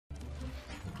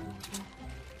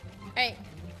Alright.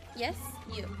 Yes,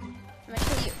 you. I'm gonna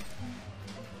kill you.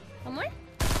 One more?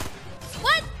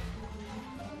 What?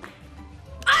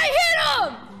 I hit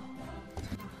him!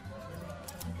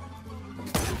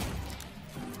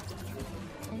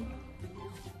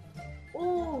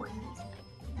 Oh.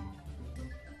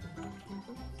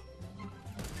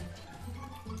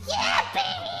 Yeah,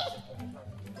 baby!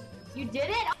 You did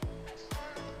it?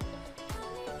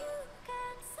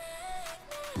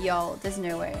 Yo, there's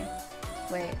no way.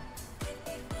 Wait.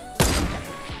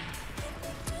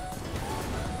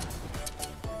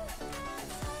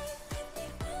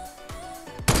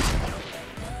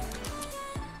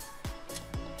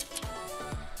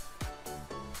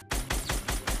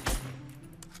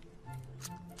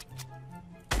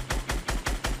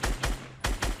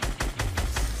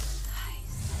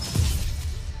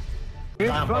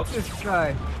 Fuck this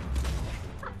guy.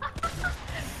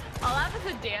 All I have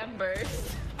is a damn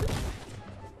burst.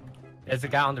 There's a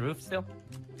guy on the roof still.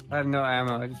 I have no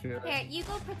ammo. I just feel. Here, you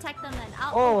go protect them then.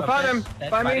 Oh, found him!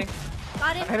 Find me!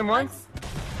 Got him. I hit him once.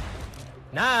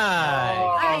 Nice!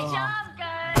 Oh. Good job,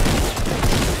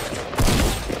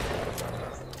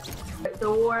 guys!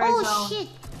 The war Oh zone. shit!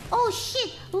 Oh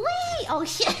shit! Wait! Oh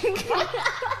shit!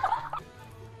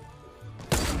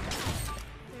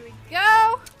 There we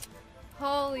go.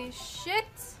 Holy shit.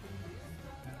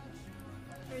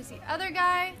 Here's the other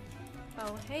guy.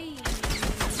 Oh, hey.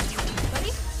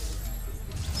 Buddy?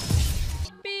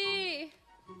 B.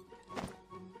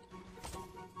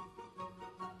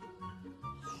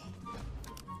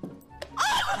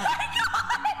 Oh my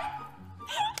god!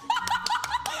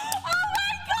 Oh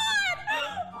my god!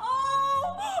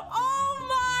 Oh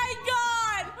my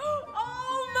god!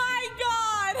 Oh my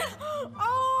god!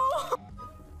 Oh!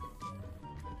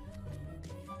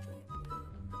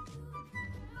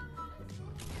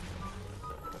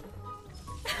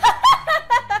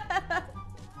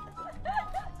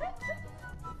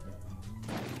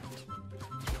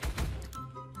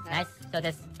 Nice. So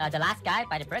this the last guy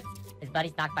by the brick, his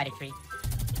buddy's knocked by the tree.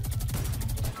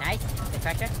 Nice. Good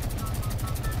pressure.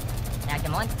 Knocked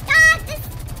him once. Ah, this.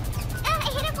 I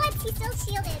hit him once. He's still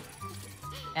shielded.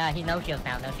 He's no shield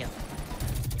now. No shield.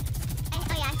 Oh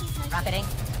yeah, he's no shield. Rocketing.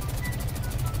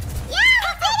 Yeah,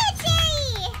 we did it,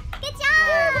 Jerry! Good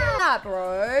job! Nah,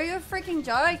 bro. You're a freaking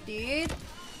joke, dude.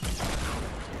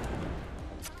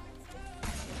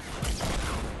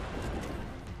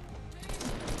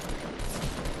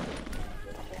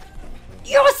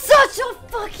 You're such a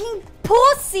fucking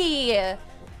pussy!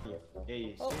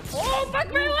 Oh, fuck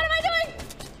me, what am I doing?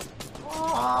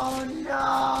 Oh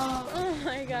no! Oh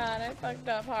my god, I fucked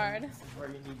up hard. Where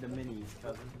you need the minis,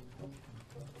 cousin.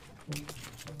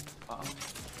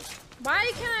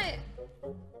 Why can't I...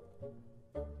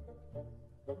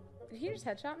 Did he just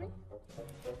headshot me?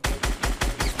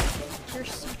 You're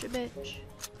such a bitch.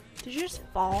 Did you just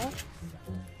fall?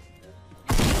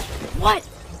 What?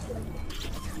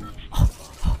 Oh,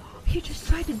 he just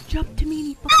tried to jump to me and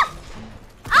he fucking...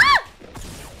 Ah!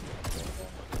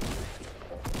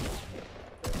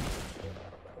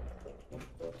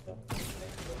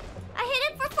 I hit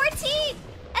him for 14!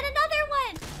 And another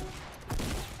one!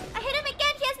 I hit him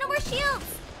again, he has no more shields!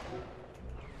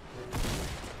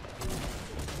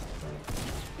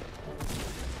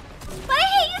 But I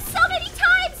hit you so many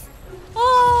times!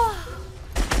 Oh!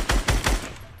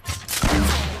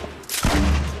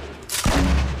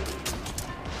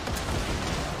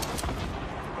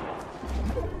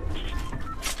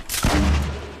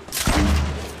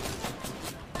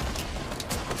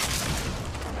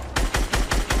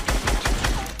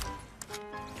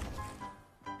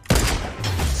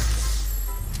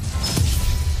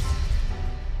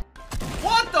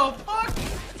 What the fuck?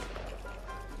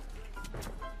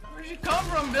 Where'd you come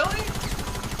from, Billy?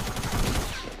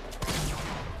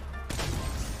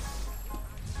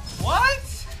 What?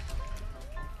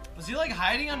 Was he like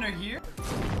hiding under here?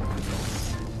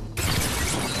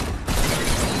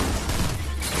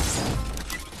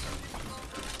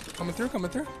 Coming through, coming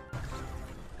through.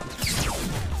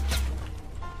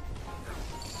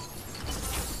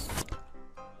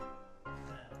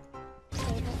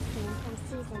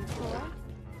 Season 4.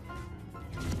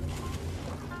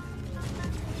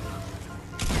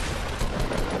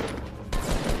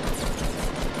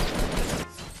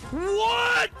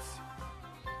 What?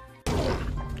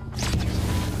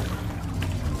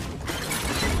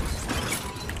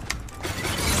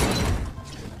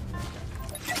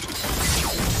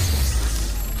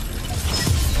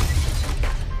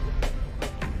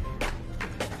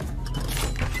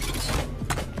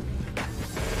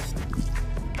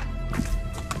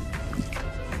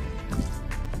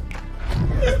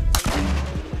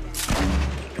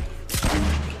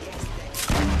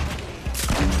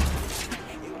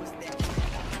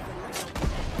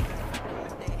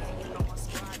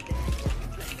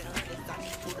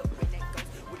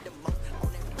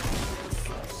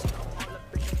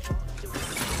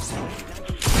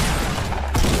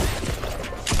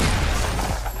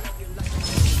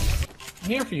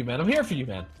 here for you, man. I'm here for you,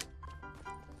 man.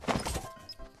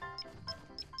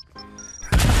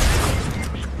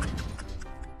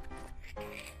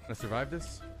 Gonna survive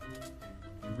this?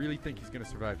 You really think he's gonna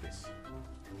survive this?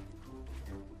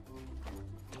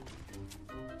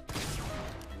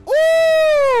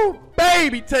 Ooh!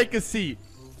 Baby, take a seat!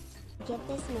 Give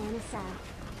this man a sub.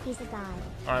 He's a god.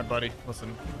 Alright, buddy.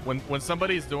 Listen. When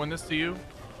somebody's doing this to you,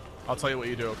 I'll tell you what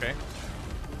you do, okay?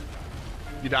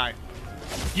 You die.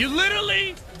 You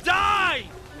literally die!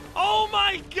 Oh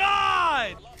my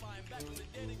god!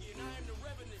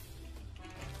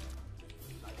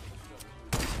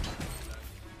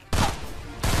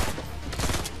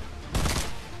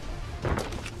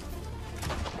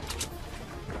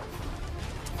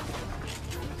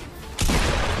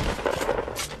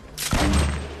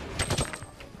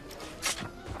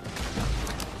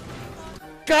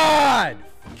 God!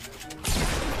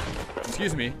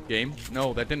 Excuse me, game.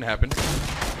 No, that didn't happen.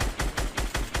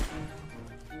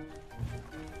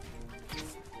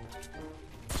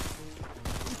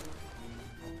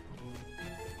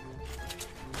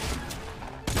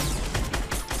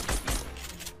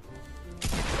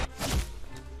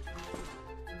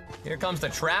 Here comes the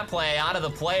trap play out of the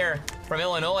player from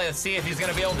Illinois. Let's see if he's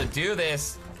gonna be able to do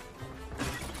this.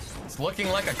 It's looking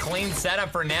like a clean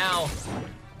setup for now.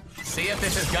 See if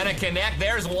this is gonna connect.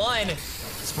 There's one.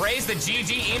 Sprays the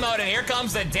GG emote, and here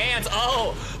comes the dance.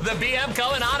 Oh, the BM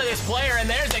coming out of this player, and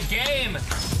there's a game.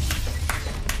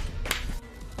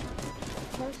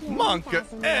 Monka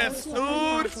S,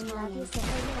 dude!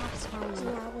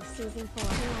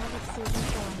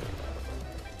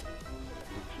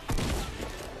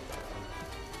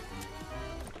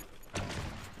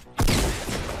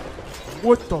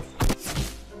 What the f—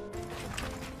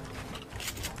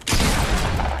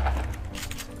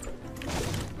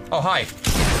 Oh, hi.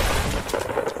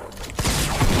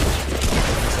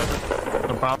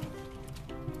 No problem.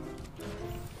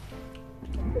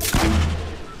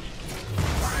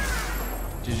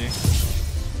 GG.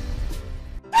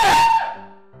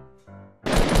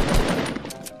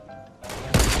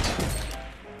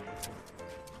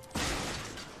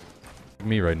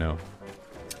 Me right now.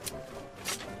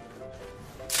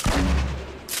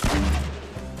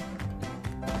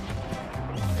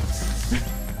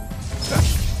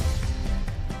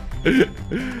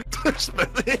 They're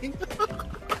spinning.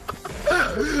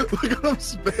 Look at them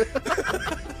spin.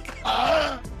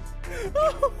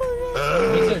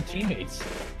 These are teammates.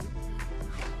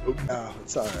 No,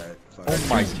 it's alright. Oh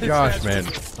my gosh, man.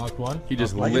 Knocked one. He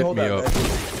just I can lit hold me that up.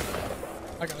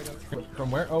 I got it.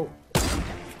 From where? Oh.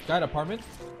 Got apartment?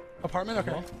 Apartment?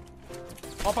 Okay.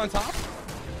 Up on top?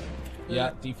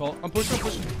 Yeah, default. I'm pushing, I'm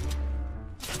pushing.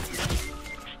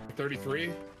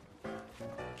 33.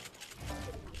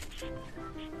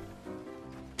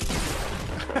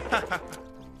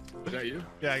 Is that you?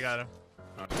 Yeah, I got him.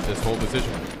 This whole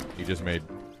decision he just made.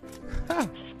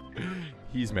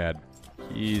 He's mad.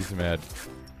 He's mad.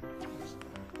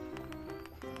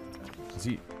 Is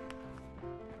he?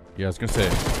 Yeah, I was gonna say.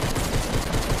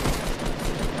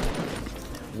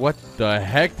 What the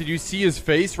heck? Did you see his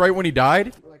face right when he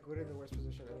died? Like, what are the worst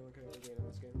position anyone could ever be in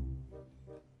this game?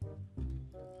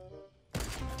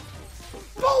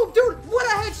 Boom, dude! What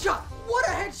a headshot! What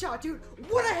a headshot, dude!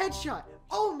 What a headshot!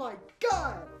 Oh my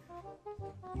god!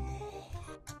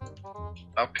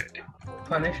 Okay.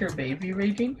 Punish your baby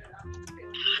raging?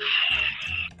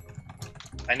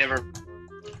 I never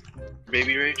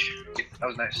baby rage. That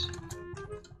was nice.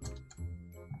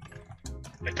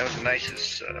 Like, that was the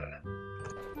nicest.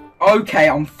 Okay,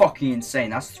 I'm fucking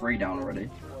insane. That's 3 down already.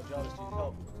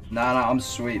 Nah, I'm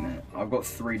sweet, man. I've got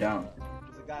 3 down.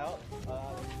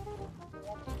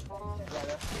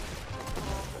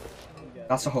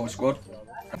 That's a whole squad.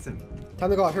 Time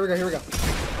to go off. Here we go, here we go.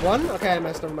 1? Okay, I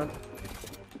missed. Never mind.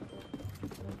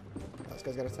 This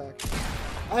guy's got attack.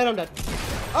 And I'm dead.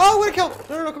 Oh, what a kill!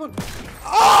 No, come on.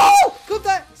 Oh! Clip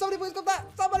that! Somebody please clip that!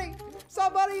 Somebody!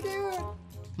 Somebody, dude!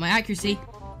 My accuracy.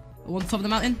 On top of the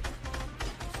mountain.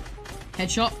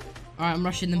 Headshot. Alright, I'm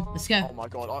rushing them. Let's go. Oh my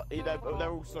god,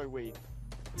 they're all so weak.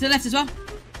 To the left as well.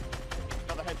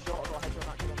 Another headshot, I got a headshot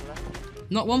actually on the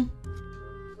left. Not one.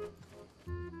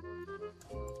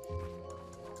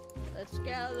 Let's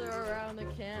gather around the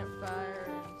campfire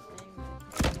and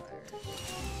sing the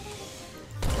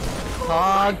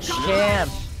Hog champ.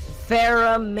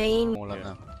 Pheromane. All of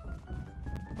them.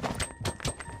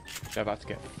 They're about to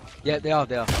get. Yeah, they are.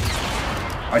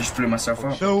 I just blew myself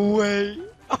up. No way!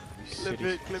 Clip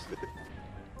it.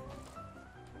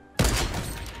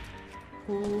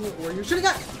 Who were you shooting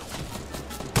at?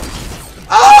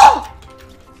 Oh!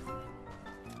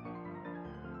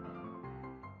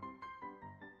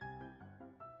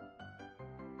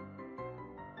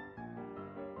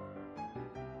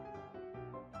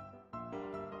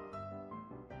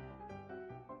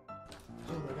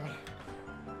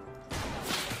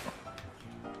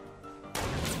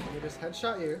 just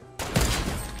headshot you.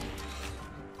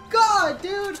 God,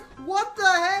 dude! What the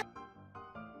heck?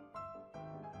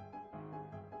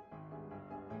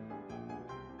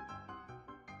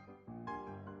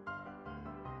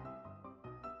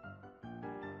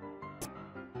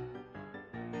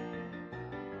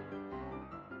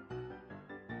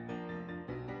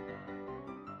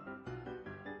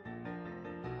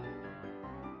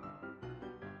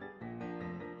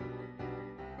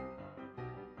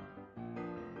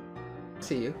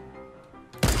 See you.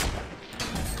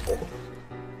 Oh.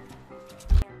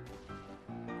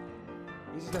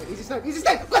 Easy snipe, easy snipe, easy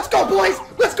snipe! Let's go, boys!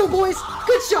 Let's go, boys!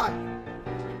 Good shot!